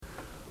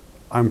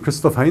I'm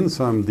Christof Heyns.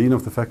 I'm Dean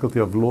of the Faculty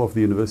of Law of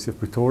the University of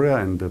Pretoria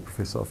and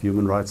Professor of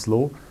Human Rights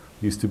Law.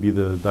 Used to be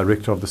the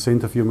Director of the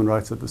Centre for Human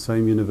Rights at the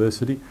same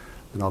university,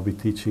 and I'll be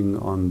teaching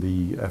on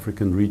the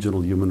African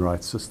regional human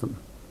rights system.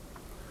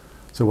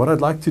 So what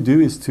I'd like to do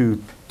is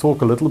to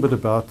talk a little bit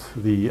about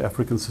the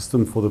African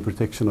system for the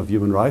protection of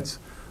human rights,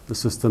 the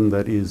system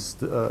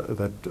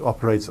that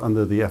operates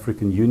under the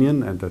African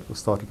Union and that was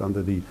started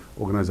under the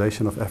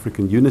Organization of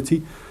African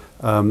Unity,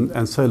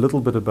 and say a little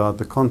bit about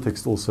the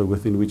context also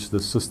within which the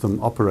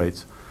system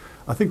operates.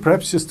 I think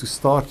perhaps just to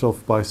start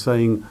off by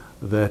saying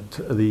that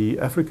the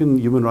African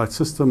human rights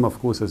system, of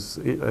course, as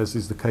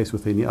is the case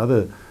with any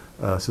other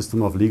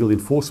system of legal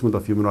enforcement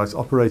of human rights,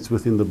 operates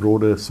within the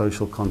broader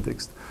social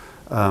context.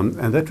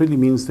 And that really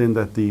means then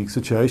that the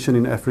situation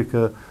in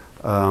Africa,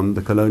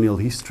 the colonial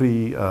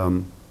history,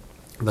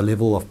 the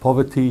level of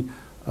poverty,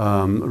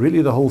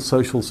 really the whole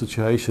social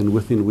situation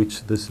within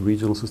which this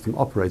regional system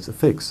operates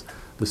affects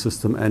the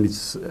system and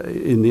its,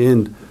 in the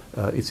end,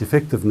 its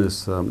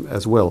effectiveness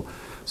as well.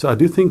 So I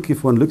do think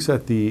if one looks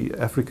at the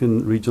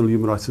African regional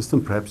human rights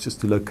system, perhaps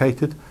just to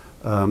locate it,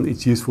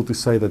 it's useful to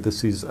say that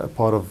this is a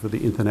part of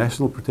the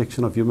international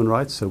protection of human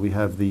rights. So we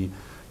have the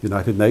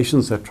United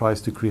Nations that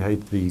tries to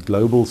create the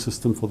global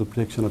system for the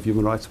protection of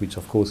human rights, which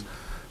of course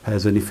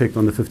has an effect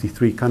on the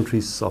 53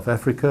 countries of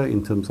Africa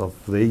in terms of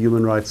their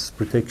human rights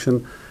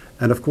protection.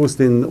 And of course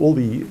then all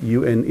the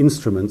UN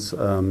instruments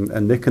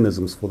and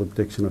mechanisms for the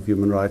protection of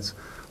human rights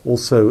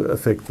also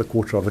affect the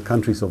quarter of the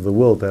countries of the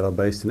world that are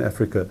based in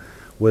Africa,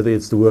 whether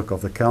it's the work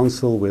of the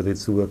Council, whether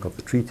it's the work of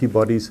the treaty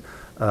bodies,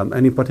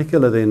 and in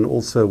particular then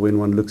also when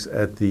one looks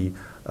at the,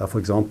 for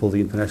example, the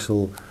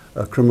International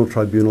Criminal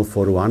Tribunal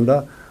for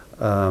Rwanda,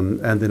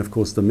 and then of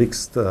course the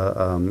mixed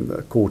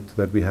court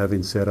that we have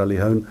in Sierra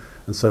Leone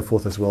and so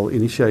forth as well,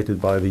 initiated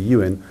by the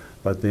UN,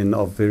 but then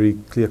of very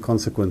clear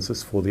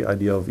consequences for the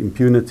idea of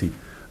impunity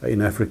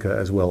in Africa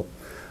as well.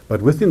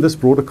 But within this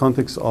broader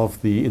context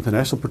of the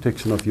international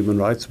protection of human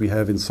rights, we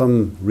have in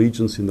some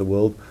regions in the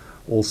world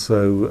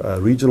also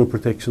regional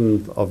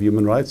protection of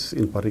human rights,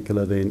 in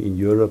particular then in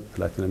Europe,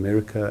 Latin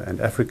America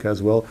and Africa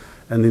as well,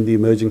 and in the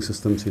emerging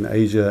systems in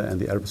Asia and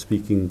the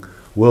Arab-speaking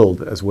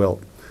world as well.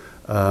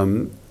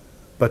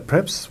 But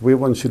perhaps where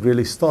one should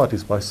really start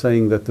is by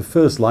saying that the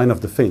first line of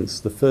defense,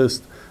 the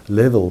first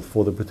level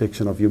for the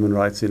protection of human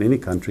rights in any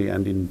country,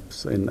 and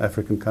in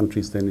African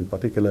countries then in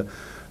particular,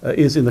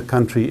 is in the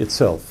country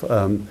itself.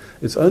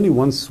 It's only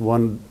once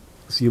one's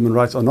human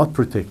rights are not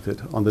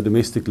protected on the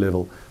domestic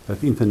level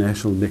that the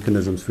international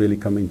mechanisms really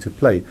come into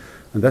play.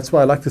 And that's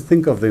why I like to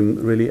think of them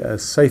really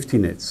as safety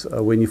nets.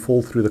 When you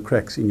fall through the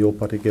cracks in your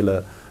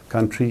particular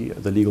country,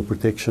 the legal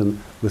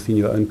protection within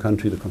your own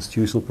country, the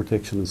constitutional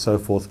protection and so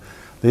forth,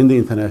 then the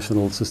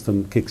international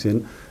system kicks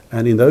in.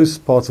 And in those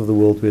parts of the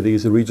world where there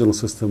is a regional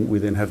system, we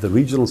then have the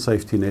regional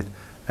safety net,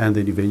 and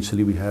then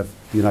eventually we have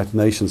the United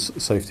Nations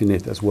safety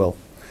net as well.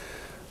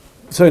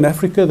 So in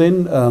Africa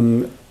then,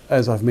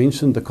 as I've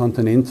mentioned, the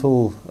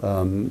continental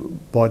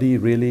body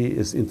really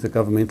is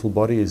intergovernmental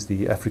body is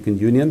the African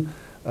Union.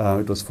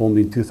 It was formed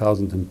in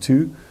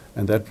 2002.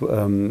 And that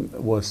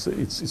was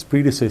its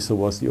predecessor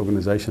was the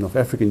Organization of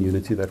African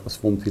Unity that was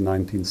formed in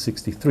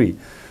 1963.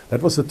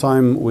 That was the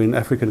time when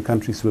African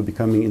countries were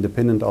becoming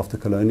independent after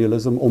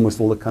colonialism. Almost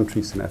all the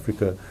countries in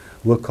Africa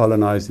were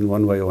colonized in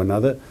one way or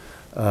another.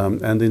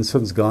 And then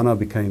since Ghana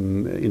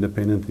became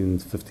independent in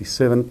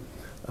 1957,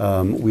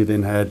 we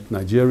then had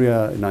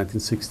Nigeria in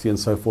 1960 and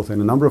so forth,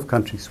 and a number of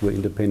countries were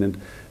independent,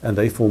 and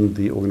they formed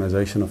the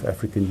Organization of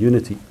African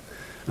Unity.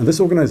 And this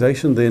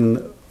organization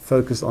then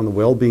focused on the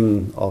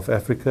well-being of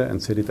Africa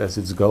and set it as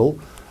its goal.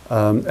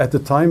 At the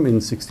time in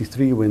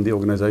 1963, when the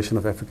Organization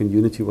of African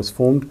Unity was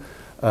formed,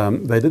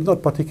 they did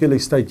not particularly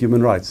state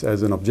human rights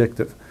as an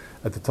objective.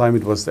 At the time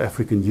it was the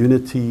African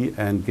unity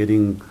and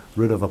getting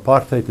rid of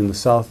apartheid in the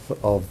south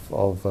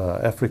of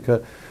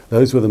Africa.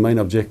 Those were the main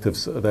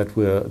objectives that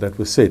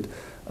were set.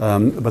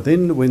 But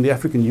then when the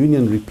African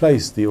Union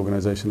replaced the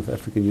Organization of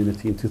African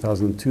Unity in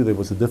 2002, there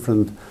was a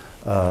different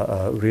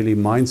really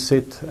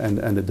mindset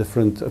and a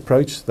different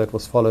approach that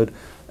was followed.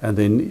 And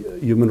then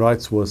human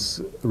rights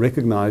was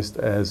recognized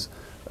as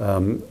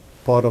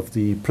part of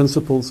the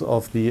principles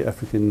of the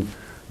African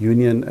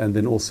Union and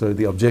then also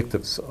the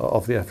objectives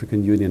of the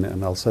African Union.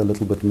 And I'll say a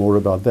little bit more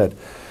about that.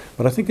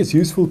 But I think it's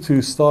useful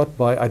to start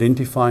by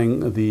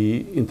identifying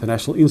the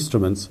international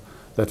instruments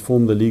that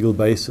form the legal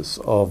basis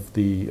of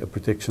the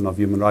protection of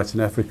human rights in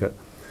Africa.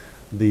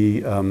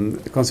 The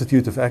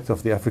Constitutive Act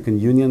of the African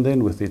Union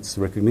then, with its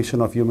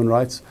recognition of human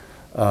rights,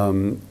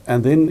 and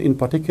then in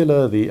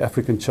particular the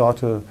African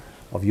Charter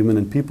of Human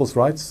and People's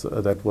Rights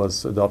that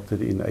was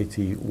adopted in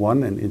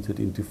 1981 and entered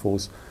into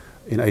force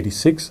in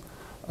 1986.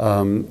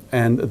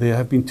 And there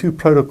have been two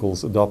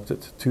protocols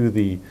adopted to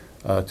the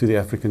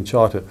African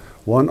Charter,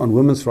 one on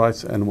women's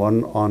rights and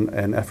one on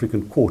an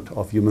African Court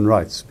of Human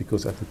Rights,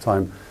 because at the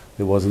time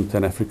there wasn't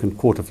an African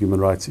Court of Human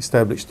Rights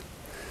established.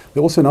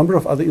 There are also a number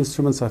of other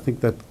instruments I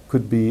think that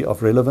could be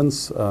of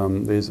relevance.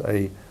 There's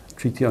a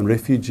treaty on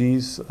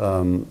refugees,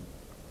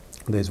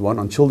 there's one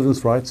on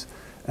children's rights,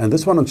 And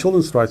this one on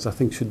children's rights, I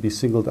think, should be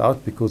singled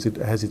out because it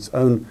has its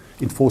own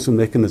enforcement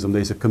mechanism.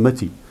 There's a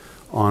committee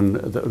on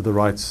the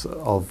rights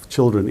of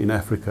children in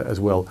Africa as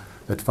well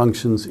that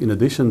functions in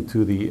addition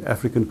to the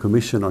African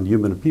Commission on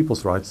Human and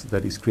People's Rights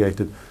that is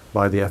created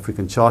by the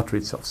African Charter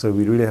itself. So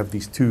we really have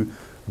these two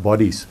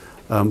bodies,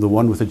 the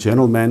one with a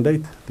general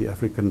mandate, the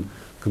African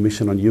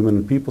Commission on Human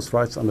and People's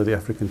Rights under the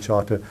African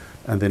Charter,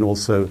 and then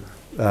also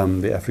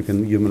the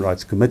African Human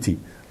Rights Committee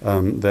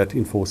that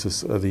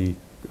enforces the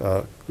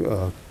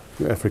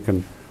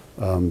African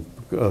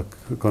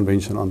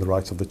Convention on the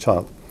Rights of the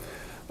Child.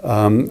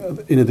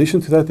 In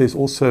addition to that, there's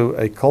also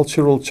a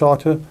cultural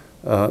charter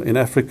in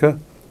Africa,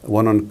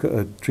 one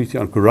on treaty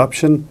on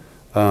corruption,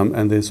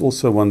 and there's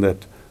also one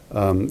that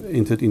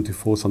entered into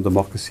force on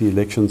democracy,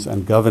 elections,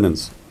 and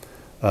governance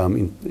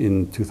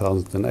in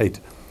 2008.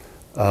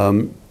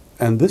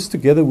 And this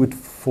together would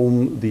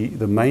form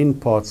the main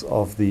parts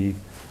of the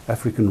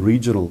African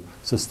regional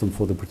system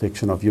for the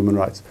protection of human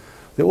rights.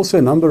 There are also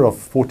a number of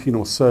 14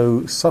 or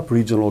so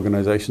sub-regional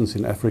organizations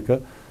in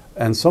Africa,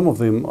 and some of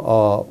them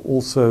are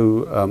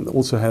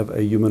also have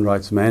a human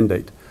rights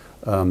mandate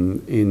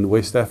in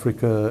West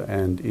Africa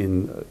and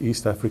in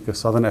East Africa,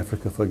 Southern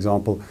Africa, for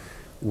example.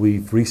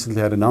 We've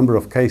recently had a number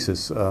of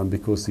cases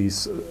because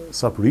these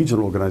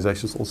sub-regional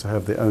organizations also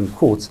have their own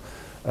courts.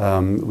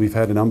 We've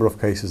had a number of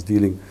cases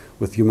dealing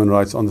with human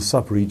rights on the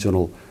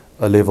sub-regional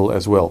level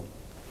as well.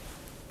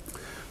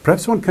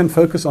 Perhaps one can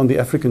focus on the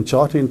African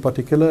Charter in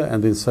particular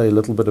and then say a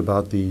little bit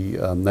about the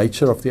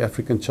nature of the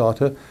African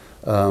Charter.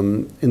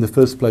 In the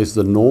first place,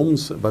 the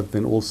norms, but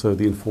then also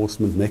the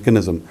enforcement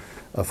mechanism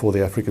for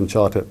the African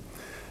Charter.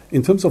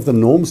 In terms of the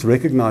norms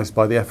recognized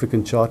by the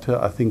African Charter,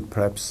 I think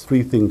perhaps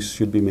three things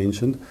should be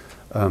mentioned.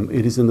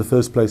 It is in the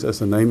first place, as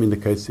the name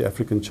indicates, the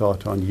African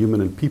Charter on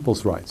Human and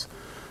People's Rights.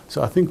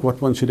 So I think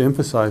what one should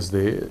emphasize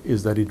there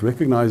is that it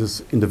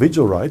recognizes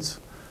individual rights,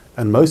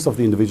 and most of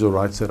the individual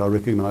rights that are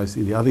recognized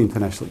in the other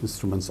international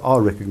instruments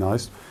are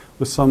recognized,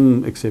 with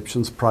some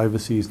exceptions.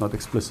 Privacy is not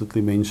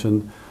explicitly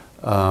mentioned.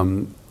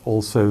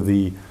 Also,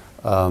 the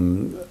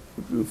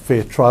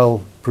fair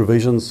trial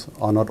provisions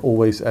are not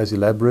always as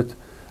elaborate.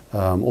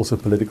 Also,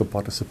 political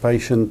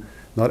participation,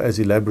 not as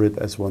elaborate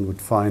as one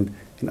would find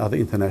in other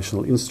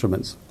international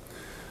instruments.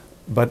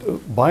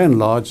 But by and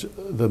large,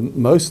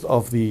 most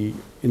of the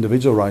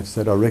individual rights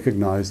that are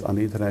recognized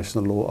under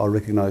international law are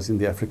recognized in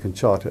the African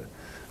Charter.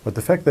 But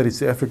the fact that it's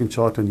the African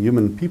Charter on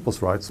Human and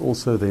People's Rights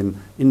also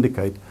then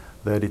indicate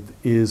that it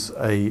is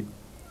a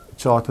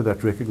charter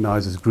that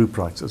recognizes group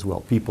rights as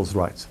well, people's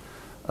rights.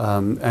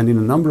 And in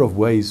a number of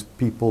ways,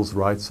 people's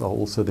rights are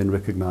also then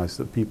recognized.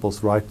 The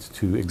people's right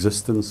to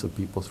existence, a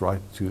people's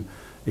right to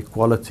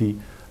equality,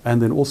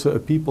 and then also a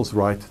people's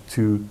right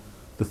to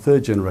the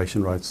third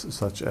generation rights,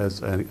 such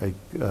as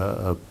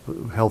a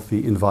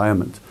healthy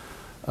environment.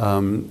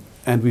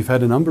 And we've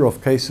had a number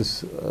of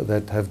cases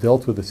that have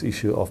dealt with this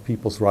issue of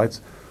people's rights,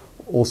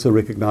 also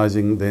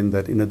recognizing then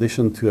that in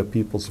addition to a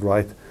people's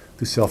right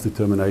to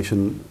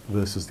self-determination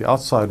versus the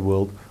outside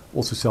world,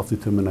 also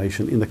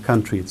self-determination in the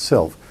country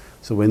itself.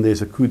 So when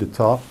there's a coup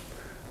d'etat,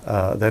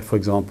 that, for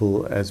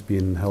example, has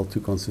been held to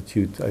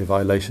constitute a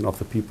violation of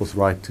the people's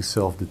right to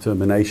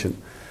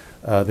self-determination.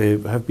 There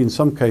have been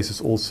some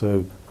cases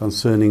also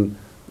concerning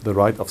the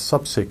right of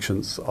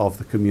subsections of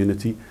the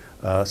community,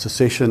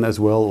 secession as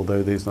well,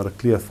 although there's not a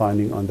clear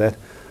finding on that,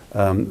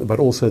 but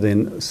also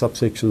then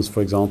subsections,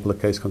 for example, a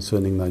case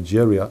concerning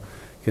Nigeria,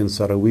 Ken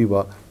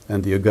Saro-Wiwa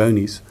and the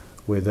Ogonis,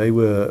 where they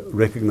were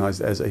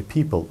recognized as a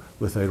people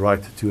with a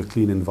right to a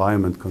clean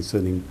environment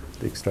concerning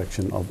the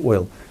extraction of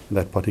oil in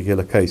that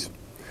particular case.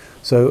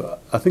 So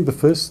I think the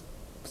first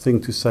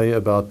thing to say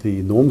about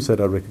the norms that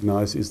are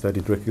recognized is that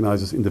it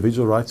recognizes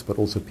individual rights but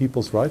also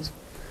people's rights.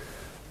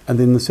 And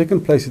then in the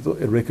second place,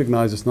 it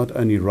recognizes not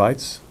only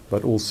rights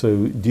but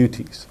also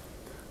duties.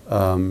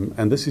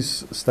 And this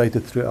is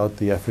stated throughout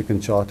the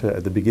African Charter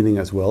at the beginning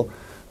as well,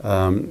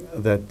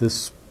 that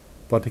this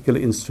particular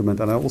instrument,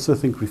 and I also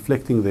think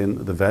reflecting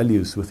then the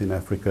values within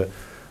Africa,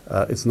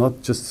 it's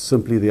not just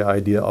simply the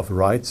idea of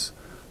rights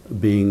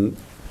being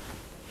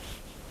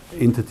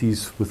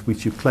entities with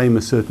which you claim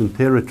a certain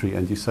territory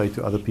and you say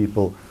to other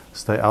people,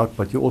 stay out,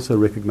 but you also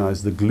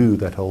recognize the glue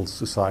that holds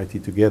society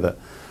together.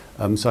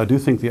 So I do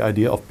think the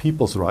idea of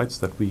people's rights,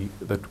 that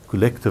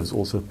collectives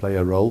also play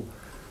a role,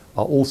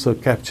 are also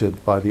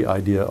captured by the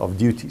idea of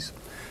duties.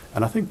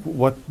 And I think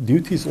what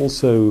duties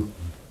also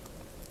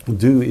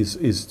do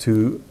is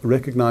to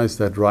recognize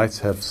that rights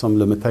have some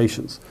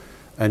limitations.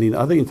 And in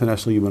other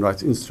international human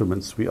rights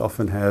instruments, we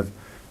often have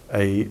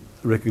a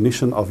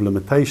recognition of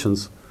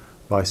limitations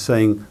by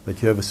saying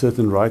that you have a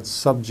certain right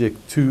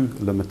subject to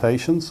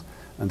limitations,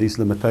 and these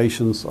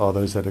limitations are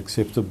those that are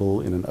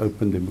acceptable in an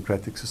open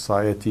democratic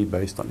society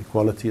based on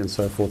equality and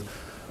so forth,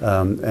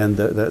 and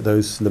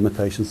those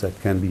limitations that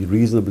can be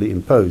reasonably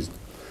imposed.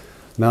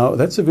 Now,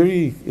 that's a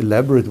very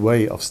elaborate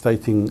way of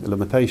stating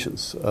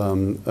limitations.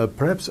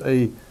 Perhaps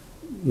a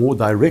more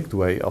direct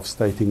way of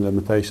stating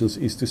limitations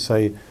is to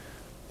say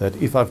that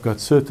if I've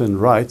got certain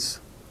rights,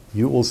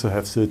 you also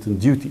have certain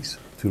duties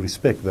to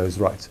respect those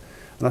rights.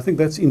 And I think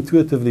that's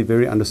intuitively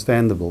very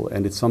understandable,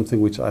 and it's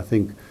something which I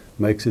think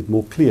makes it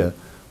more clear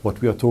what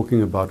we are talking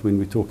about when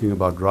we're talking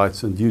about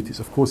rights and duties.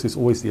 Of course, there's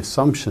always the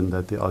assumption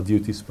that there are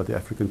duties, but the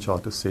African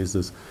Charter says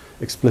this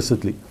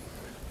explicitly.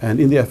 And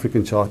in the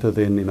African Charter,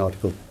 then in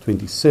Article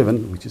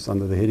 27, which is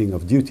under the heading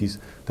of duties,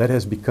 that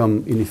has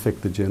become, in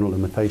effect, the general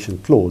limitation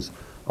clause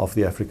of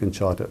the African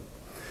Charter.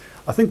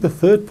 I think the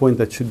third point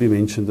that should be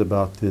mentioned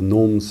about the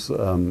norms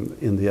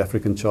in the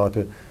African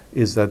Charter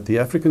is that the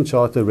African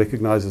Charter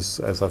recognizes,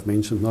 as I've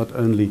mentioned, not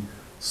only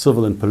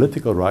civil and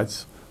political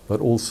rights, but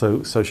also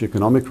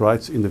socioeconomic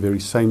rights in the very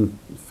same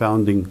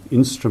founding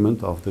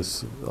instrument of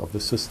the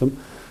system,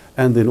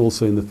 and then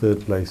also in the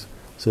third place,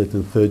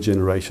 certain third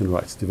generation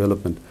rights,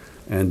 development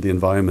and the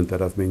environment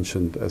that I've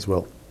mentioned as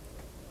well.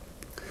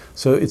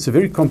 So it's a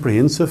very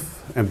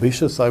comprehensive,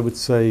 ambitious, I would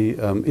say,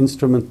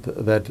 instrument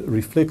that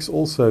reflects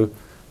also,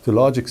 to a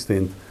large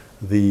extent,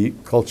 the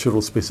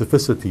cultural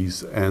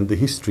specificities and the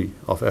history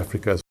of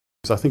Africa.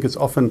 So I think it's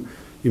often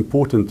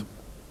important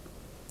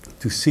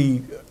to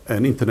see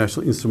an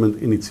international instrument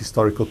in its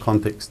historical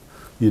context.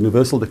 The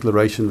Universal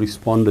Declaration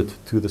responded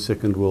to the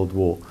Second World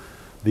War.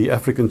 The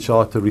African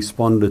Charter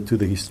responded to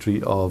the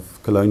history of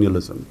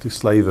colonialism, to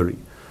slavery,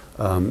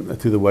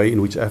 to the way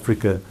in which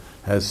Africa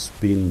has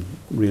been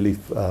really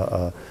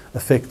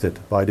affected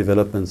by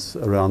developments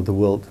around the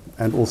world,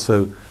 and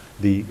also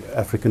the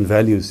African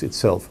values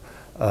itself.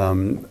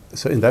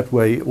 So in that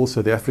way,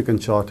 also the African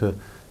Charter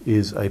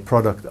is a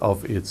product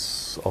of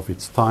its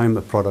time,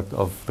 a product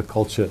of the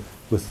culture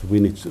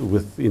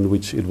within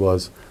which it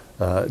was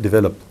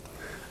developed.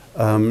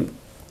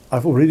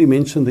 I've already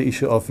mentioned the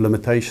issue of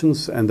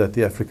limitations, and that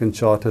the African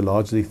Charter,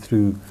 largely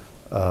through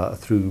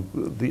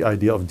the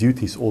idea of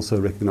duties, also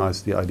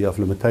recognized the idea of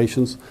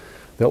limitations.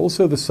 There are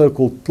also the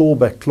so-called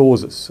clawback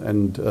clauses,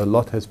 and a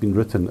lot has been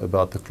written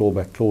about the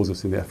clawback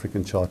clauses in the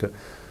African Charter.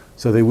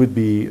 So there would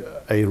be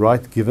a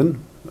right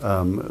given.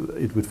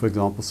 It would, for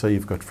example, say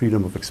you've got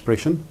freedom of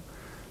expression,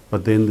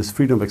 but then this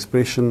freedom of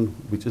expression,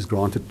 which is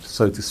granted,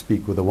 so to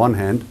speak, with the one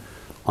hand,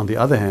 on the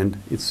other hand,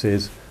 it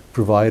says,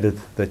 provided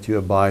that you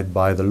abide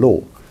by the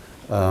law.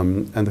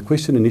 And the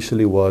question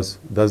initially was,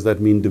 does that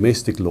mean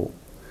domestic law?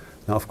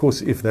 Now, of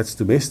course, if that's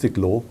domestic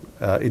law,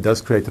 it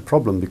does create a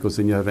problem, because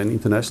then you have an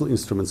international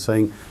instrument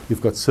saying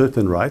you've got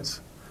certain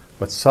rights,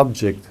 but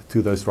subject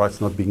to those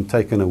rights not being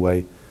taken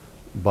away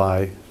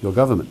by your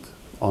government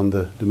on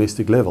the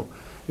domestic level.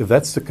 If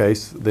that's the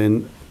case,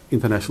 then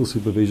international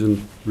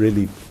supervision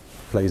really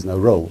plays no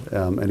role,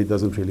 and it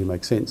doesn't really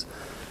make sense.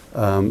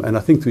 And I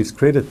think to its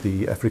credit,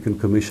 the African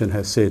Commission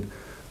has said,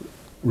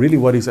 really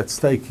what is at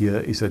stake here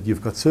is that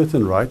you've got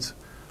certain rights.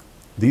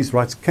 These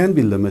rights can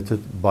be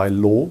limited by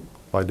law,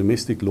 by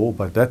domestic law,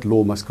 but that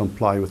law must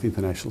comply with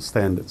international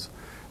standards.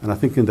 And I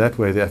think in that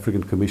way, the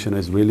African Commission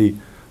has really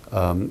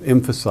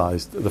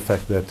emphasized the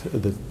fact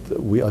that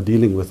we are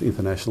dealing with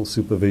international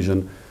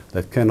supervision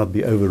that cannot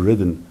be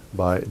overridden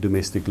by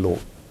domestic law.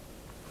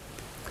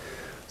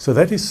 So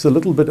that is a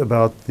little bit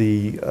about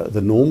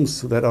the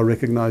norms that are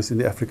recognized in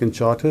the African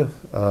Charter.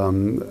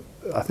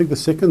 I think the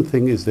second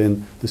thing is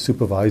then the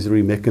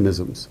supervisory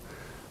mechanisms.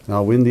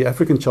 Now, when the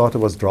African Charter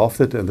was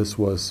drafted, and this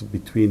was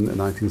between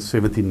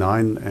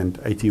 1979 and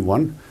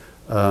 81,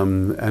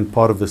 and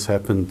part of this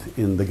happened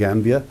in the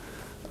Gambia,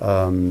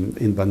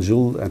 in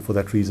Banjul, and for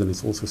that reason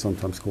it's also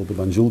sometimes called the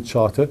Banjul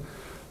Charter.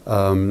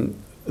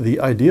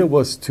 The idea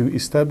was to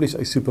establish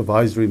a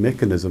supervisory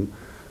mechanism,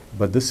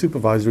 but this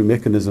supervisory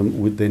mechanism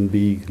would then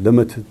be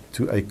limited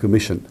to a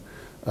commission.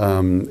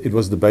 It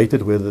was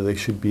debated whether there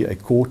should be a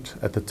court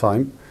at the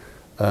time,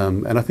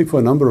 and I think for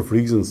a number of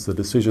reasons the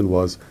decision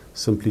was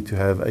simply to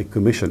have a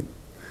commission.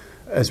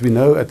 As we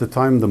know, at the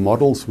time the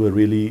models were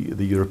really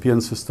the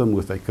European system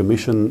with a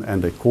commission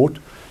and a court,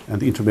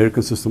 and the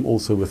inter-American system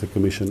also with a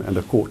commission and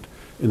a court.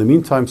 In the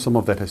meantime, some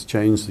of that has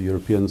changed. The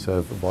Europeans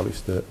have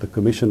abolished the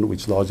commission,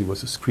 which largely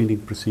was a screening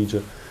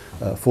procedure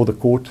for the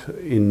court.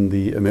 In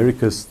the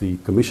Americas, the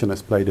commission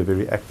has played a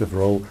very active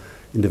role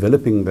in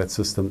developing that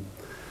system.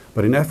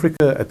 But in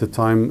Africa at the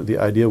time, the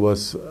idea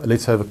was,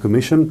 let's have a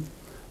commission.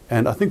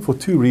 And I think for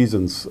two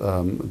reasons,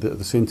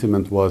 the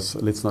sentiment was,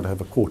 let's not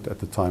have a court at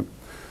the time.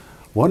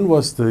 One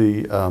was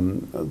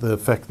the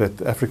fact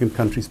that African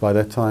countries by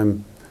that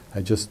time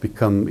had just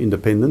become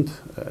independent,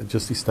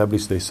 just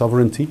established their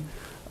sovereignty.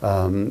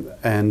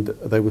 And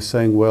they were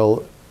saying,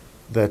 well,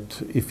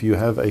 that if you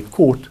have a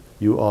court,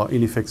 you are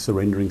in effect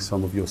surrendering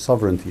some of your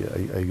sovereignty,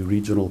 a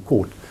regional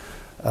court.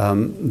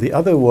 The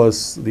other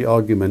was the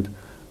argument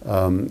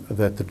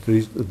that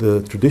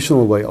the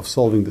traditional way of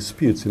solving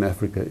disputes in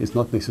Africa is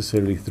not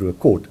necessarily through a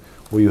court,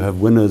 where you have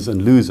winners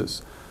and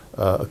losers.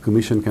 A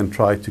commission can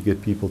try to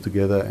get people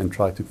together and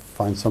try to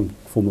find some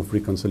form of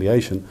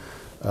reconciliation,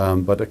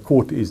 but a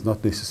court is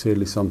not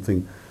necessarily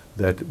something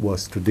that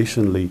was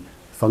traditionally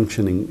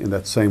functioning in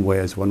that same way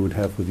as one would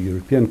have with the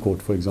European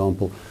court, for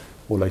example,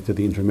 or later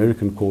the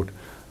Inter-American court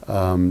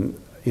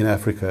in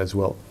Africa as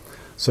well.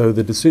 So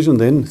the decision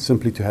then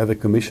simply to have a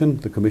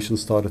commission. The commission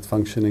started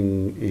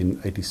functioning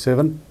in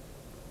 '87,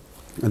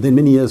 and then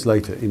many years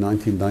later, in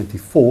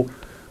 1994,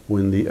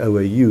 when the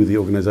OAU, the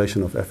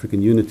Organization of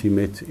African Unity,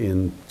 met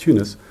in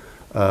Tunis,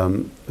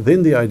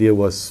 then the idea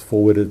was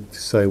forwarded to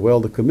say, well,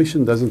 the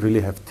Commission doesn't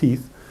really have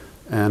teeth,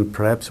 and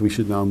perhaps we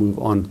should now move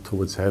on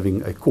towards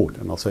having a court.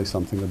 And I'll say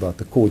something about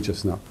the court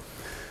just now.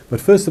 But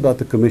first about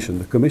the Commission.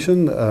 The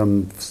Commission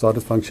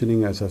started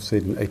functioning, as I've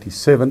said, in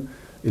 1987.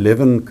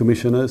 11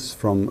 commissioners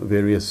from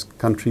various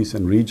countries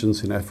and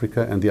regions in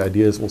Africa, and the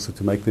idea is also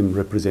to make them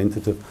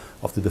representative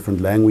of the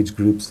different language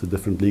groups, the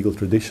different legal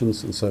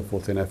traditions and so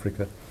forth in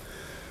Africa.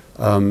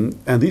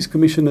 And these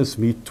commissioners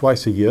meet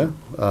twice a year.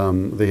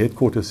 The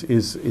headquarters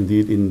is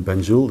indeed in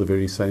Banjul, the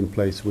very same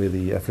place where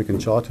the African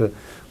Charter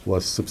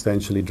was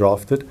substantially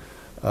drafted.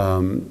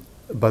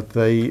 But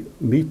they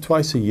meet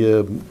twice a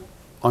year,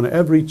 on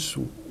average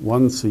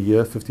once a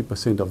year,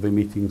 50% of their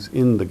meetings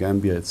in the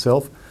Gambia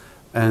itself,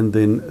 and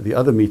then the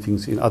other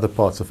meetings in other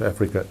parts of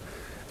Africa.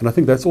 And I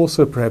think that's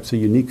also perhaps a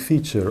unique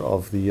feature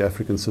of the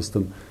African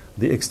system,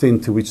 the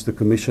extent to which the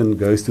Commission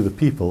goes to the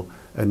people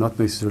and not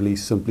necessarily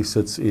simply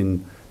sits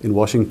in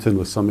Washington,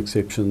 with some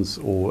exceptions,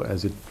 or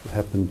as it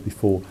happened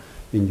before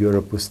in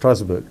Europe with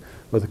Strasbourg,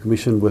 but the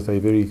Commission with a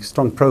very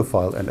strong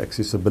profile and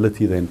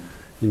accessibility then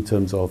in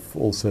terms of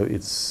also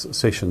its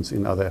sessions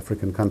in other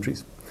African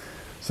countries.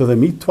 So they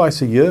meet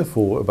twice a year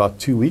for about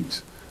 2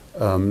 weeks,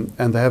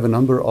 and they have a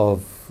number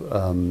of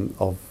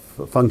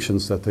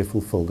functions that they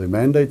fulfill. Their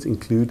mandates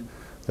include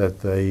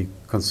that they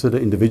consider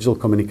individual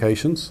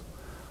communications,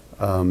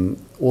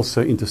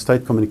 also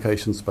interstate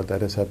communications, but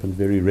that has happened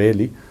very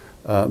rarely.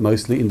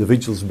 Mostly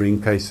individuals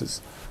bring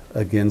cases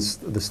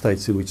against the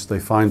states in which they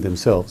find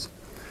themselves.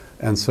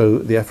 And so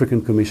the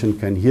African Commission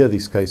can hear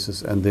these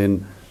cases and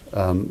then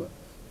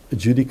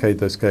adjudicate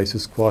those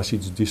cases,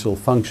 quasi-judicial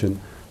function,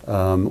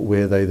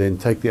 where they then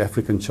take the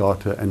African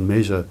Charter and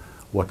measure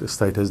what a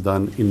state has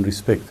done in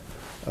respect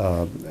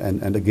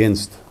and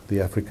against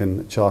the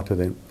African Charter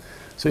then.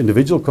 So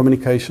individual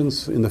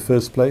communications in the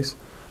first place.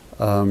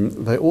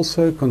 They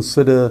also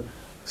consider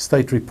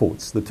state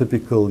reports, the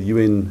typical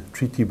UN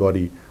treaty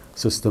body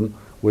system,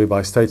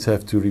 whereby states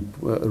have to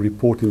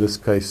report, in this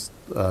case,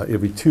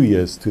 every 2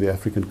 years to the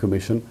African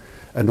Commission.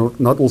 And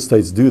not all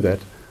states do that,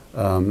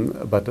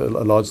 but a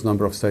large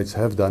number of states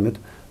have done it.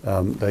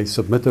 They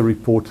submit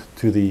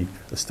a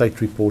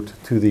state report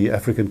to the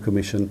African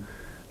Commission,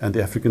 and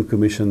the African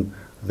Commission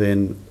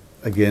then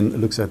again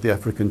looks at the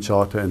African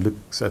Charter and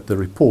looks at the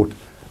report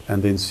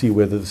and then see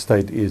whether the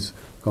state is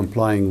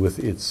complying with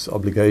its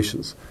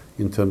obligations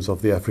in terms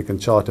of the African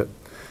Charter.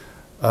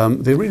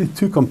 There are really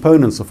two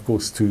components, of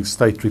course, to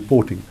state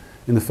reporting.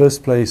 In the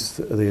first place,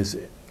 there's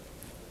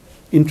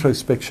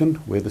introspection,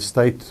 where the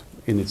state,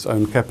 in its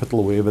own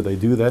capital, wherever they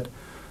do that,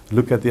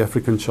 look at the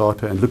African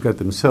Charter and look at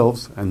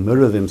themselves and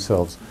mirror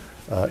themselves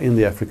in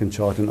the African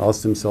Charter and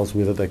ask themselves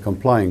whether they're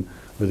complying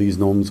with these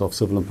norms of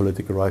civil and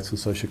political rights and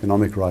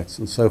socio-economic rights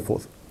and so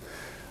forth.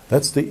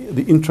 That's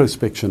the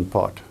introspection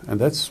part, and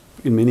that's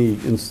in many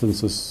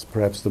instances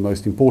perhaps the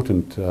most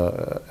important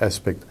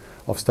aspect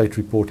of state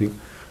reporting.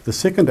 The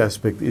second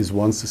aspect is,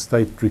 once the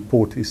state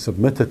report is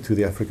submitted to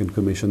the African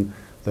Commission,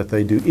 that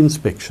they do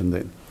inspection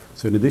then.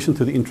 So in addition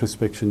to the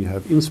introspection, you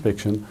have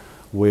inspection,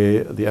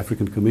 where the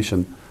African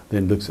Commission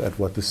then looks at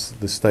what the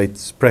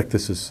state's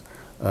practices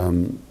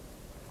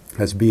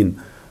has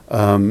been.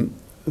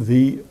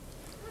 The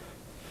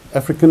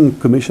African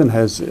Commission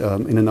has,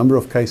 in a number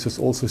of cases,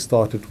 also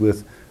started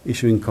with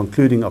issuing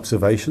concluding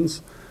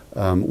observations,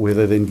 where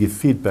they then give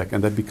feedback,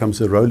 and that becomes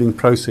a rolling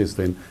process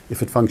then,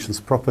 if it functions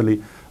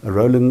properly, a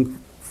rolling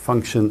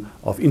function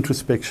of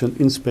introspection,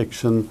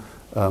 inspection,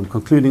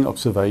 concluding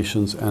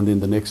observations, and then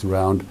the next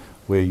round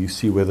where you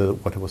see whether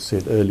what was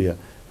said earlier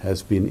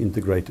has been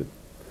integrated.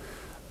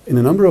 In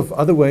a number of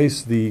other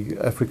ways, the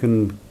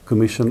African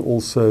Commission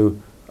also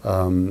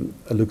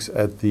looks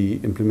at the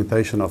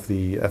implementation of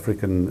the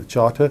African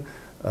Charter.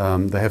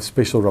 They have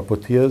special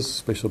rapporteurs,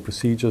 special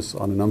procedures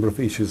on a number of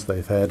issues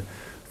they've had,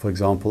 for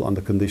example, on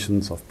the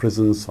conditions of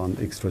prisons, on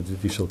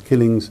extrajudicial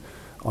killings,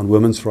 on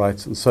women's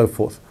rights, and so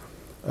forth.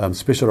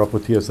 Special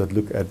rapporteurs that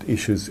look at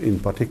issues in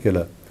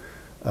particular.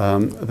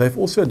 They've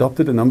also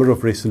adopted a number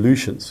of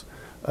resolutions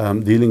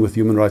dealing with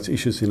human rights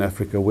issues in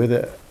Africa,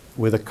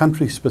 whether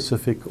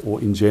country-specific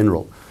or in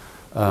general.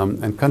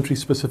 And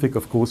country-specific,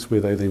 of course,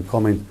 where they then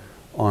comment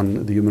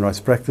on the human rights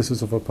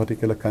practices of a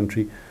particular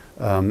country.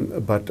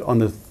 But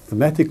on a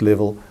thematic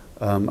level,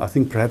 I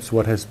think perhaps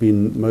what has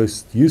been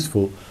most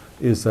useful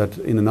is that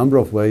in a number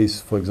of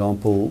ways, for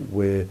example,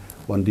 where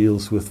one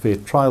deals with fair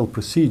trial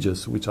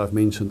procedures, which I've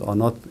mentioned are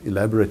not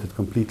elaborated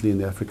completely in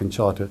the African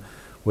Charter,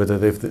 whether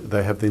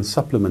they have then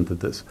supplemented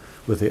this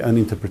with their own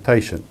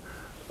interpretation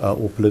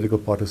or political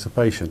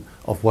participation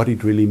of what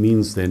it really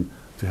means then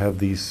to have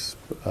these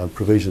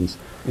provisions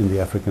in the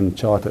African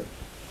Charter.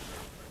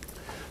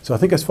 So I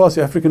think as far as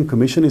the African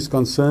Commission is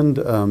concerned,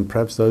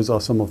 perhaps those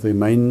are some of their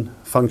main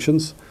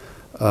functions,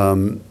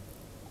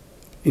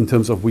 in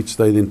terms of which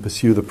they then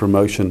pursue the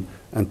promotion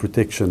and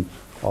protection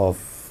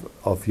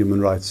of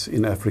human rights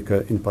in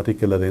Africa, in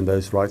particular then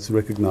those rights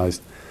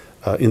recognized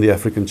in the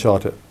African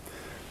Charter.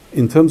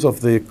 In terms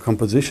of the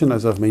composition,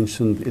 as I've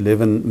mentioned,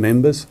 11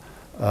 members.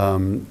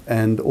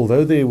 And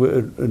although there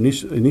were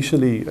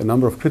initially a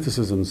number of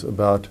criticisms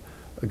about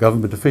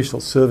government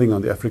officials serving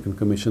on the African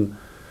Commission,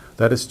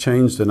 that has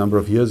changed a number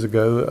of years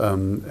ago,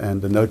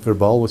 and the note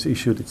verbal was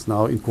issued. It's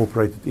now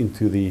incorporated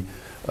into the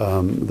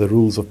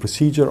rules of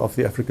procedure of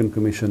the African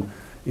Commission,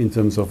 in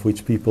terms of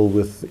which people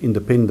with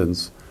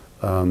independence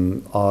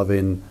are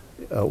then,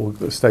 or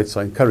the states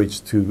are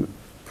encouraged to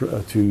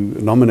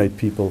nominate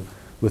people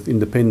with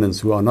independence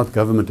who are not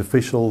government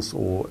officials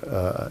or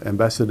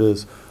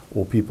ambassadors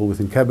or people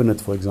within cabinet,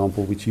 for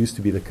example, which used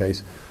to be the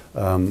case.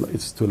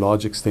 It's to a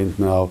large extent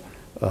now,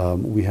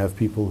 we have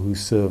people who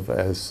serve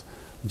as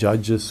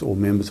judges or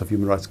members of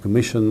human rights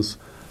commissions,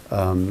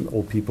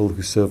 or people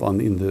who serve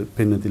on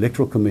independent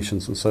electoral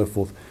commissions and so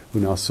forth, who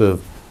now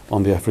serve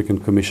on the African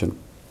Commission.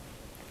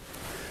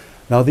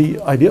 Now,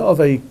 the idea of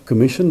a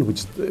commission,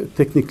 which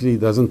technically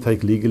doesn't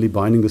take legally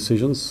binding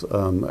decisions,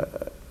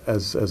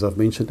 as I've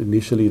mentioned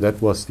initially,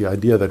 that was the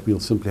idea, that we'll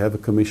simply have a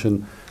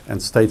commission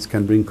and states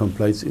can bring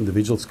complaints,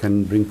 individuals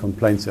can bring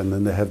complaints, and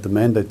then they have the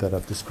mandate that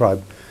I've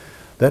described.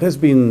 That has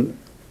been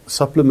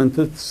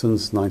supplemented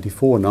since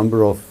 '94. A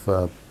number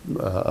of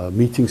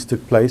meetings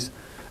took place,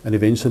 and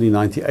eventually in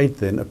 '98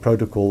 then a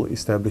protocol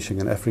establishing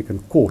an African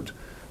court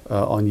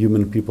on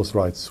human and people's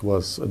rights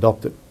was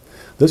adopted.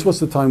 This was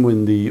the time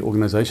when the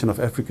Organization of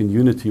African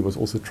Unity was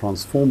also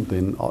transformed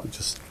then,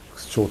 just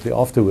shortly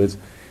afterwards,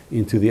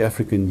 into the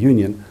African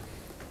Union.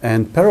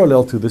 And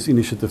parallel to this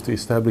initiative to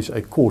establish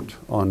a court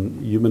on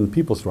human and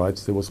people's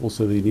rights, there was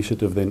also the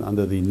initiative then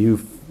under the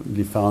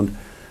newly found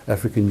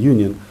African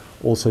Union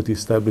also to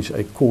establish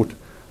a court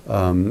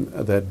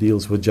that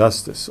deals with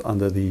justice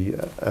under the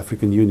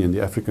African Union,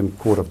 the African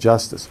Court of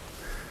Justice.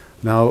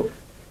 Now,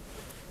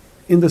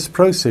 in this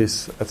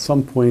process, at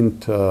some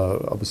point,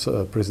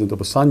 President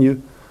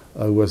Obasanjo,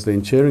 who was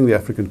then chairing the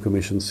African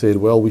Commission, said,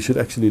 well, we should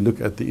actually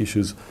look at the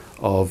issues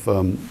of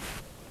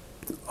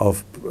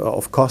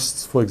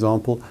costs, for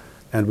example,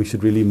 and we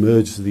should really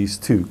merge these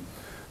two.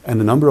 And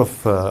a number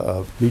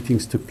of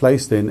meetings took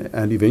place then,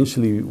 and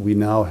eventually we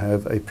now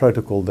have a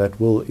protocol that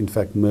will, in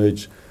fact,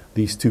 merge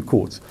these two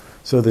courts.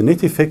 So the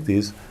net effect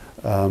is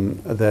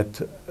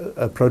that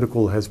a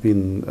protocol has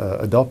been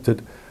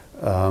adopted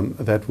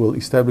that will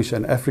establish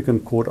an African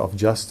Court of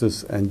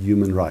Justice and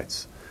Human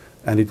Rights.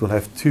 And it will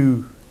have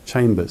two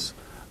chambers,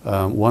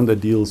 one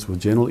that deals with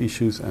general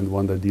issues and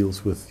one that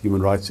deals with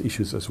human rights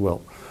issues as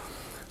well.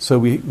 So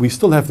we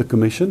still have the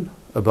Commission.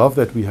 Above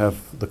that we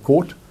have the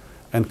court,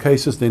 and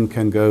cases then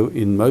can go,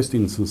 in most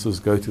instances,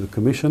 go to the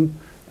Commission,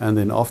 and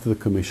then after the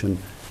Commission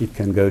it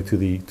can go to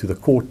the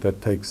court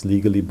that takes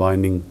legally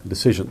binding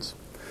decisions.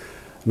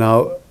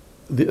 Now,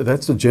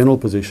 that's the general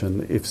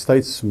position. If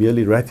states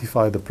merely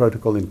ratify the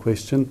protocol in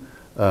question,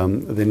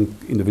 then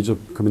individual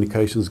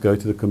communications go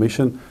to the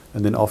Commission,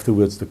 and then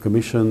afterwards the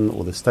Commission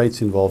or the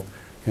states involved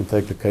can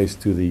take the case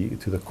to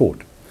the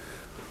court.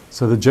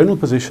 So the general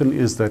position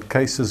is that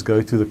cases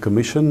go to the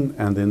Commission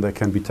and then they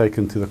can be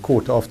taken to the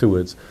court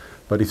afterwards.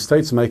 But if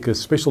states make a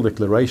special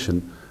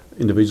declaration,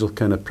 individuals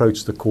can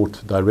approach the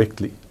court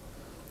directly.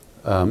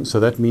 So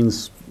that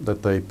means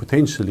that they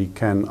potentially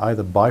can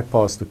either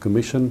bypass the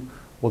Commission,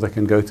 or they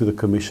can go to the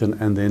Commission,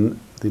 and then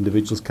the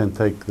individuals can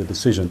take the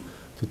decision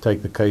to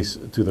take the case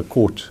to the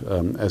court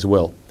as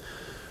well.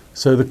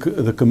 So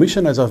the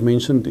Commission, as I've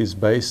mentioned, is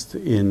based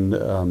in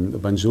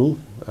Banjul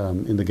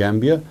in the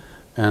Gambia,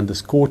 and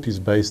this court is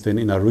based then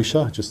in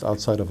Arusha, just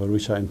outside of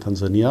Arusha in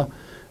Tanzania,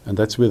 and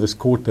that's where this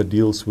court that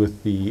deals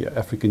with the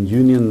African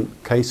Union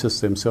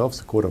cases themselves,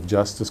 the Court of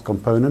Justice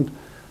component,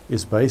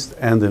 is based,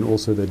 and then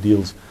also that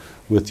deals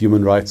with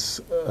human rights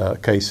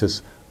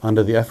cases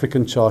under the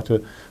African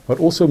Charter, but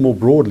also more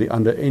broadly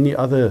under any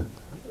other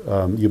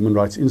human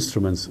rights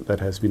instruments that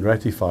has been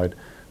ratified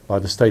by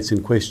the states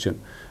in question.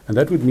 And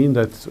that would mean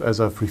that, as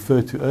I've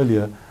referred to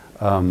earlier,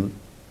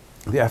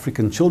 the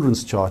African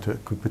Children's Charter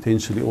could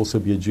potentially also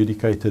be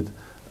adjudicated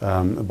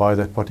by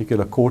that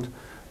particular court.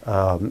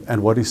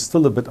 And what is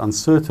still a bit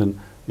uncertain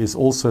is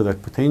also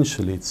that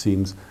potentially it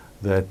seems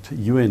that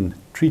UN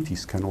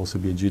treaties can also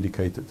be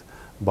adjudicated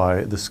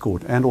by this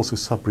court, and also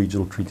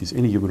sub-regional treaties,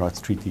 any human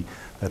rights treaty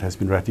that has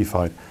been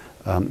ratified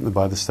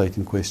by the state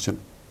in question.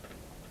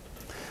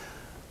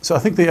 So I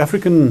think the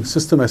African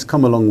system has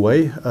come a long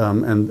way,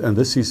 and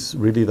this is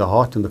really the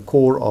heart and the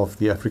core of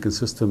the African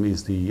system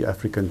is the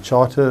African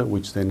Charter,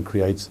 which then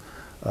creates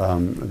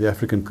the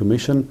African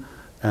Commission,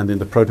 and then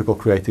the protocol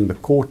creating the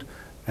court.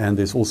 And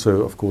there's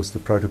also, of course, the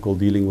protocol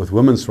dealing with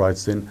women's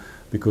rights then,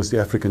 because the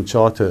African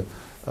Charter,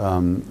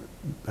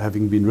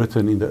 having been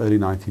written in the early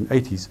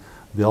 1980s,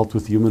 dealt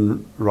with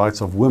human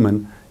rights of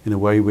women in a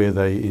way where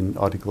they, in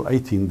Article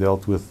 18,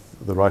 dealt with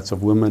the rights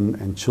of women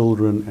and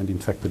children, and in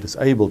fact the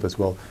disabled as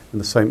well, in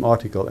the same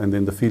article. And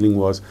then the feeling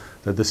was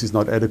that this is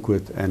not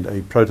adequate, and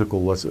a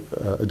protocol was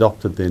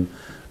adopted then,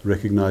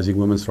 recognizing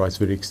women's rights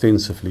very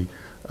extensively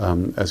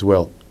as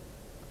well.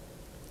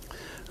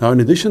 Now, in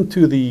addition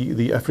to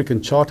the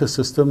African Charter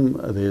system,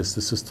 there's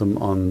the system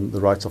on the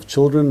rights of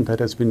children that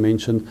has been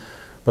mentioned,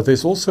 but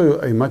there's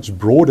also a much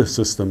broader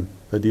system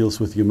that deals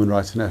with human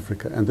rights in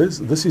Africa. And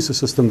this is a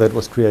system that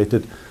was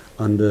created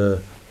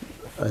under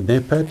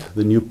NEPAD,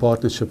 the New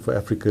Partnership for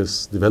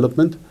Africa's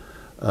Development,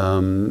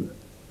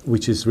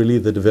 which is really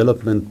the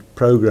development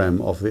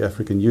program of the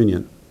African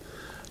Union.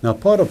 Now,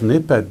 part of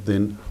NEPAD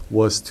then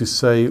was to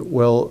say,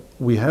 well,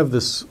 we have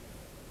this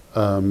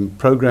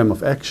program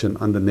of action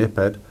under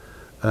NEPAD,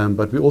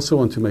 but we also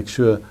want to make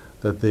sure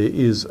that there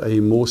is a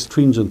more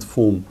stringent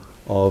form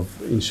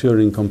of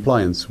ensuring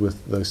compliance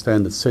with those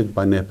standards set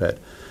by NEPAD.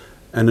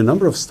 And a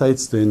number of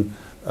states then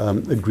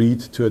agreed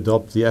to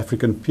adopt the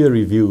African peer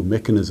review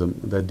mechanism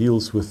that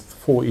deals with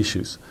 4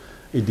 issues.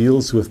 It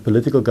deals with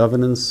political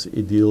governance,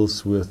 it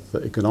deals with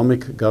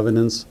economic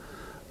governance,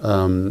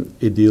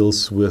 it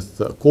deals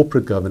with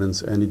corporate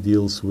governance, and it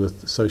deals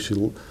with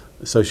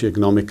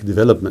socioeconomic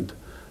development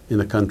in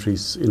the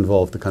countries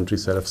involved, the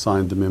countries that have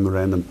signed the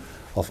Memorandum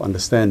of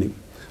Understanding.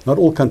 Not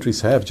all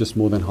countries have, just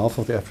more than half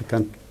of the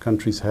African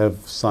countries have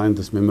signed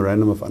this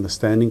Memorandum of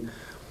Understanding.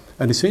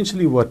 And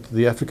essentially what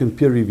the African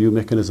peer review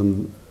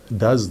mechanism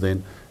does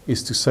then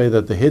is to say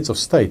that the heads of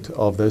state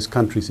of those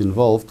countries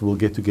involved will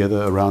get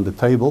together around a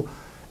table,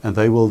 and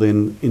they will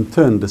then in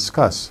turn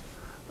discuss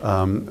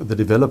the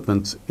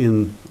developments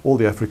in all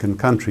the African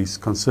countries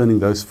concerning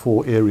those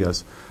 4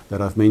 areas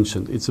that I've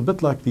mentioned. It's a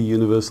bit like the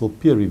universal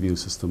peer review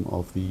system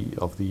of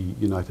the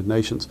United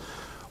Nations.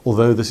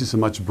 Although this is a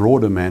much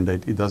broader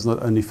mandate, it does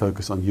not only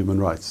focus on human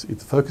rights.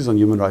 It focuses on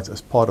human rights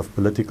as part of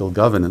political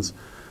governance,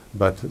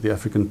 but the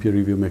African peer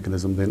review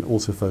mechanism then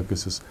also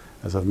focuses,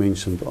 as I've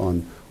mentioned,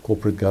 on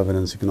corporate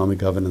governance, economic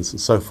governance,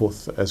 and so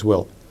forth as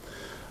well.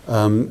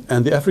 And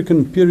the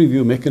African peer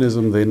review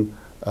mechanism then,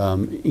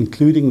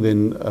 including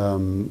then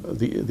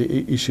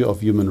the issue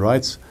of human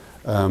rights,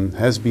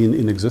 has been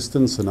in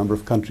existence. A number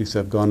of countries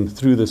have gone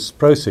through this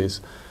process,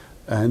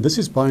 and this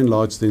is by and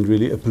large then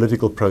really a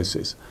political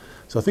process.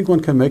 So I think one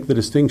can make the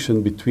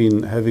distinction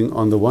between having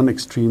on the one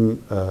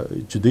extreme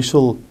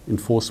judicial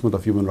enforcement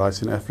of human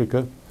rights in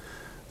Africa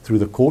through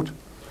the court,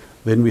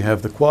 then we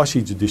have the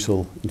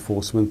quasi-judicial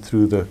enforcement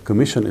through the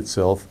Commission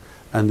itself,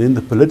 and then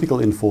the political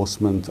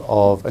enforcement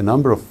of a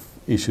number of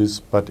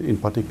issues, but in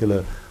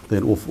particular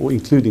then, or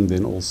including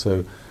then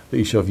also the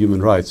issue of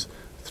human rights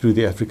through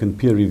the African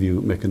peer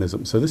review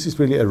mechanism. So this is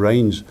really a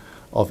range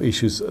of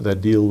issues that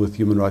deal with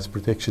human rights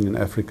protection in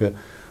Africa,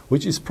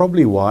 which is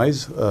probably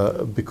wise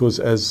because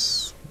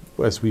as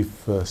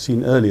we've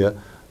seen earlier,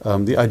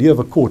 the idea of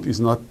a court is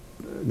not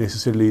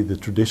necessarily the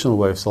traditional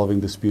way of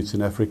solving disputes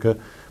in Africa,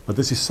 but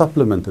this is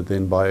supplemented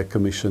then by a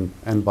commission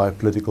and by a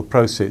political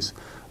process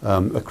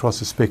across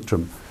a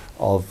spectrum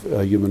of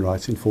human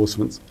rights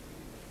enforcement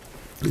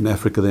in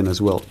Africa then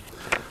as well.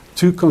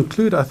 To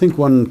conclude, I think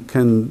one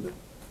can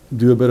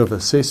do a bit of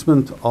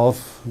assessment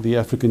of the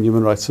African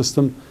human rights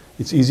system.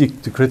 It's easy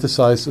to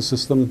criticize the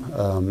system.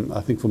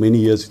 I think for many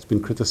years it's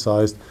been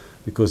criticized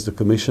because the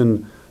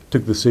Commission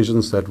took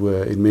decisions that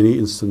were in many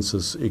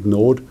instances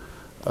ignored.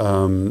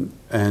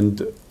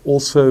 And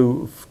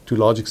also, to a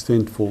large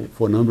extent, for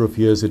a number of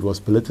years it was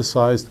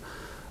politicized.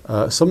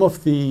 Some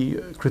of the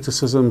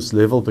criticisms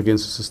leveled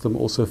against the system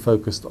also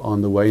focused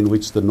on the way in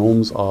which the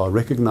norms are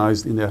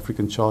recognized in the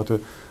African Charter,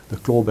 the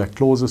clawback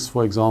clauses,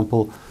 for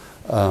example.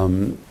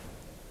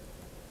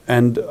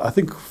 And I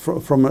think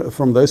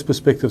from those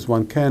perspectives,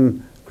 one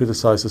can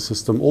criticize the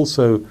system,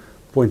 also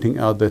pointing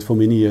out that for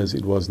many years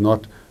it was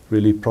not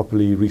really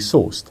properly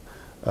resourced.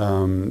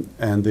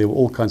 And there were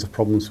all kinds of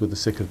problems with the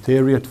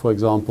Secretariat, for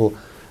example,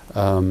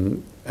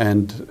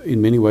 and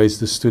in many ways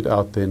this stood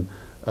out then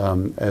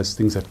as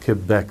things that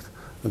kept back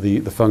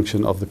the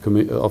function of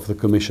the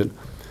Commission.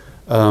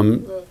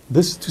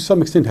 This, to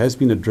some extent, has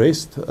been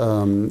addressed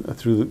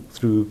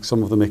through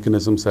some of the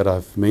mechanisms that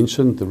I've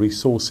mentioned. The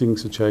resourcing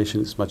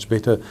situation is much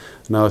better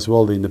now as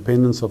well. The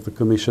independence of the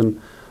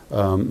Commission,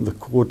 the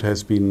court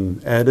has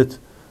been added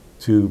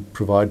to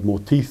provide more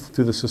teeth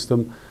to the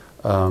system.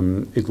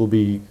 It will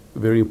be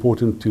very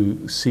important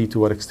to see to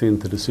what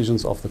extent the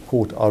decisions of the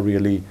court are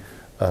really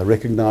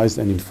recognized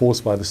and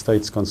enforced by the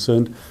states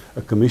concerned.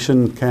 A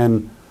commission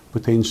can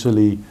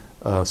potentially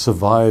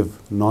survive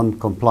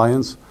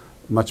non-compliance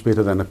much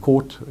better than a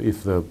court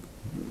if the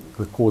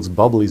court's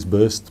bubble is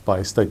burst by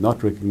a state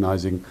not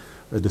recognizing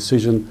a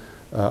decision.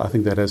 I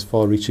think that has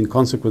far-reaching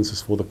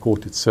consequences for the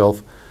court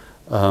itself.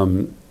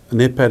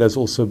 NEPAD has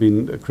also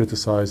been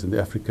criticized, and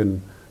the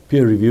African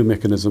peer review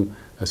mechanism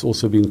has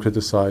also been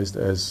criticized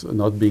as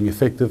not being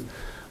effective.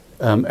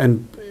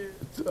 And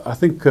I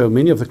think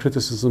many of the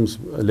criticisms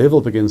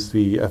leveled against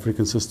the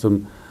African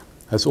system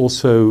has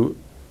also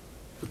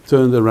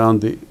turned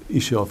around the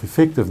issue of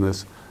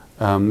effectiveness,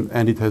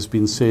 and it has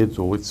been said,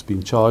 or it's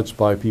been charged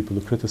by people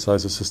who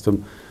criticize the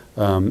system,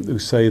 who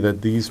say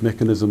that these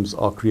mechanisms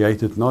are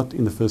created not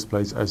in the first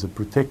place as a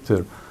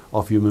protector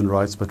of human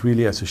rights, but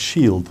really as a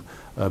shield,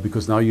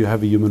 because now you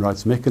have a human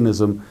rights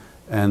mechanism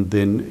and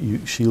then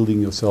you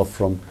shielding yourself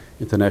from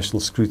international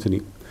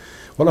scrutiny.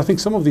 Well, I think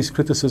some of these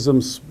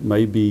criticisms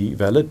may be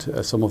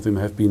valid, some of them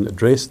have been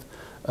addressed,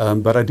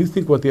 but I do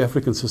think what the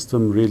African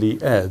system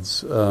really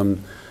adds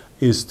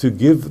is to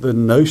give the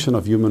notion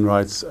of human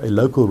rights a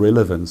local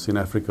relevance in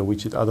Africa,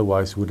 which it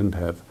otherwise wouldn't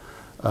have.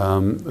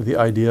 the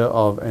idea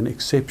of an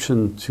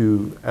exception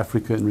to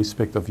Africa in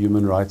respect of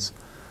human rights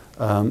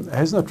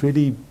has not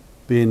really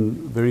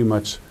been very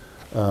much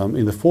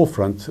in the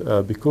forefront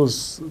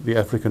because the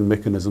African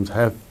mechanisms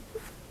have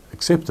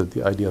accepted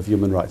the idea of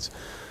human rights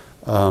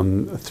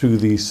through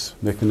these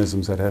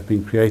mechanisms that have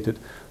been created.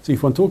 So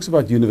if one talks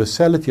about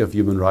universality of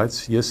human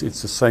rights, yes,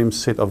 it's the same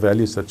set of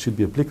values that should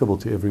be applicable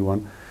to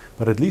everyone,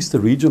 but at least the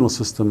regional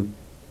system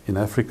in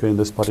Africa, in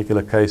this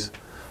particular case,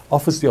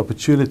 offers the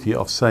opportunity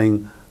of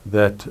saying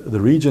that the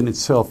region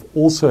itself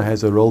also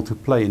has a role to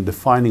play in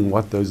defining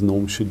what those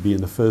norms should be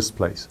in the first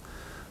place.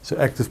 So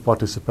active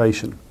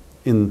participation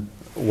in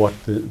what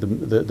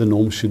the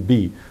norms should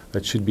be,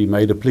 that should be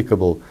made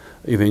applicable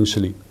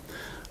eventually.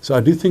 So I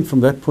do think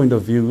from that point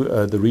of view,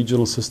 the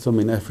regional system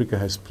in Africa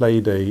has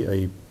played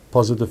a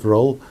positive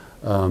role.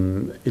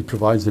 It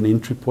provides an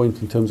entry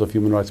point in terms of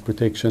human rights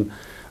protection.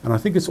 And I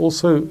think it's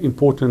also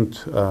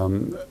important,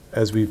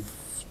 as we've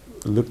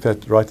looked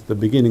at right at the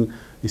beginning,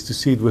 is to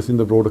see it within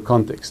the broader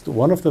context.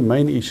 One of the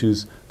main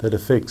issues that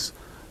affects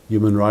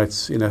human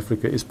rights in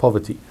Africa is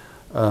poverty.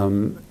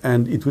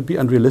 And it would be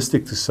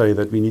unrealistic to say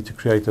that we need to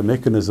create a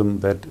mechanism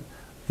that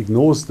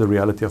ignores the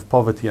reality of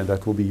poverty and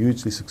that will be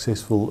hugely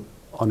successful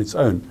on its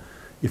own.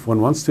 If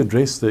one wants to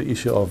address the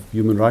issue of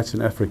human rights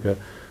in Africa,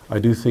 I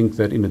do think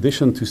that in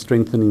addition to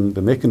strengthening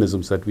the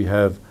mechanisms that we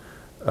have,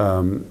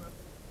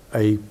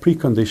 a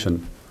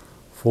precondition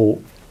for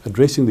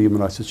addressing the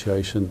human rights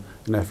situation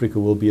in Africa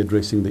will be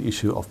addressing the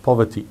issue of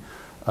poverty.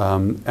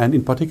 And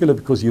in particular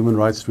because human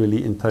rights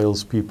really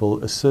entails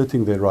people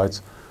asserting their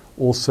rights,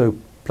 also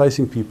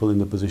placing people in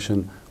the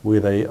position where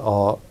they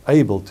are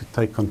able to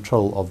take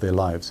control of their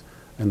lives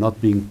and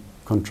not being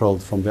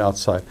controlled from the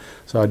outside.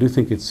 So I do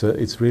think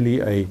it's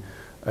really a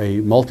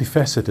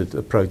multifaceted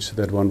approach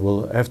that one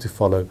will have to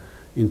follow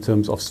in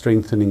terms of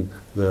strengthening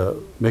the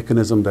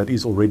mechanism that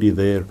is already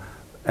there.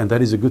 And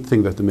that is a good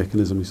thing that the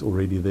mechanism is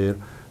already there.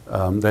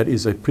 That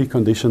is a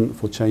precondition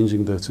for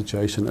changing the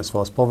situation as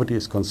far as poverty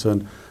is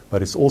concerned,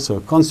 but it's also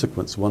a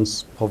consequence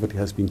once poverty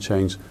has been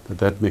changed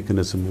that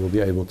mechanism will be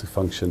able to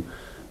function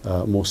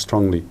more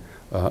strongly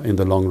in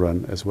the long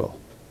run as well.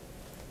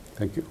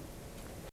 Thank you.